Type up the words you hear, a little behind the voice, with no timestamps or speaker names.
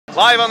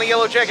Live on the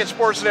Yellowjacket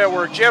Sports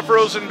Network, Jeff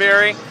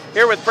Rosenberry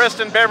here with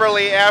Preston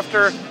Beverly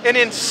after an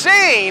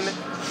insane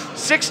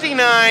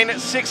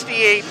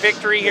 69-68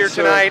 victory here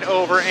tonight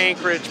over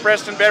Anchorage.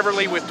 Preston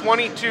Beverly with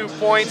 22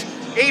 points,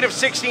 8 of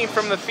 16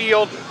 from the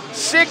field,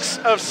 6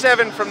 of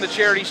 7 from the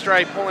charity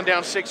stripe, pulling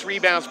down 6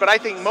 rebounds. But I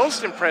think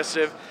most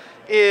impressive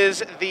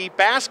is the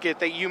basket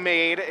that you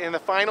made in the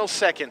final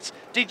seconds.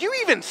 Did you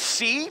even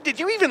see? Did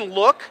you even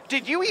look?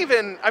 Did you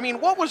even, I mean,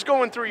 what was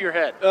going through your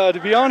head? To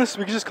be honest,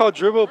 we could just call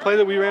dribble, a play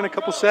that we ran a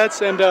couple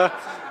sets. And,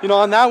 you know,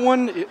 on that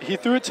one, he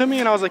threw it to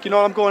me, and I was like, you know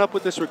what, I'm going up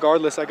with this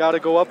regardless. I got to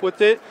go up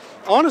with it.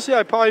 Honestly,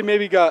 I probably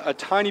maybe got a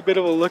tiny bit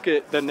of a look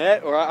at the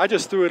net, or I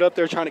just threw it up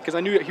there trying to, because I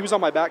knew he was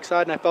on my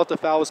backside, and I felt the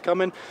foul was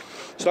coming.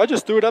 So I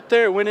just threw it up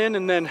there, it went in,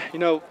 and then, you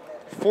know,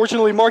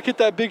 fortunately, Mark hit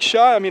that big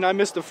shot. I mean, I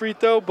missed the free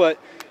throw, but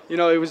you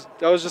know,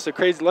 that was just a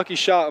crazy lucky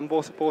shot on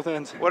both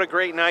ends. What a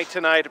great night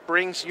tonight. It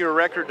brings your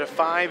record to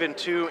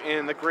 5-2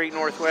 in the Great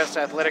Northwest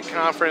Athletic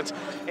Conference,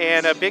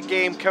 and a big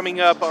game coming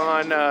up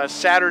on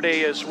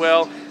Saturday as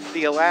well.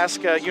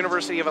 The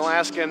University of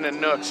Alaska and the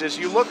Nooks. As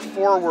you look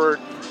forward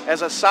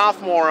as a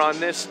sophomore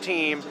on this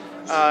team,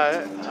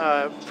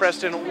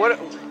 Preston,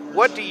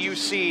 what do you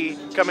see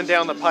coming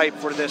down the pipe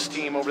for this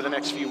team over the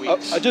next few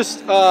weeks?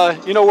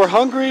 You know, we're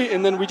hungry,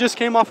 and then we just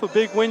came off a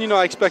big win. You know,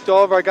 I expect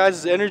all of our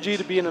guys' energy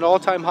to be in an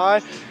all-time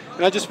high,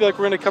 and I just feel like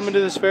we're going to come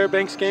into this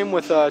Fairbanks game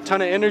with a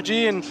ton of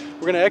energy, and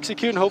we're going to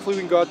execute, and hopefully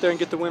we can go out there and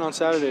get the win on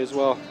Saturday as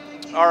well.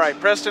 All right,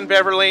 Preston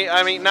Beverly,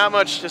 I mean, not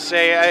much to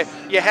say.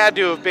 You had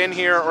to have been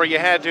here, or you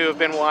had to have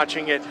been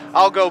watching it.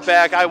 I'll go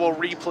back. I will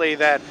replay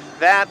that.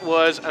 That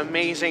was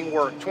amazing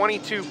work.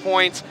 22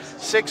 points,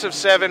 6 of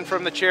 7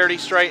 from the charity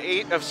stripe,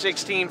 8 of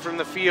 16 from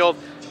the field,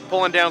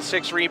 pulling down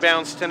 6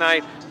 rebounds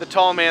tonight. The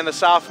tall man, the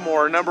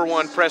sophomore,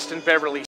 #1, Preston Beverly.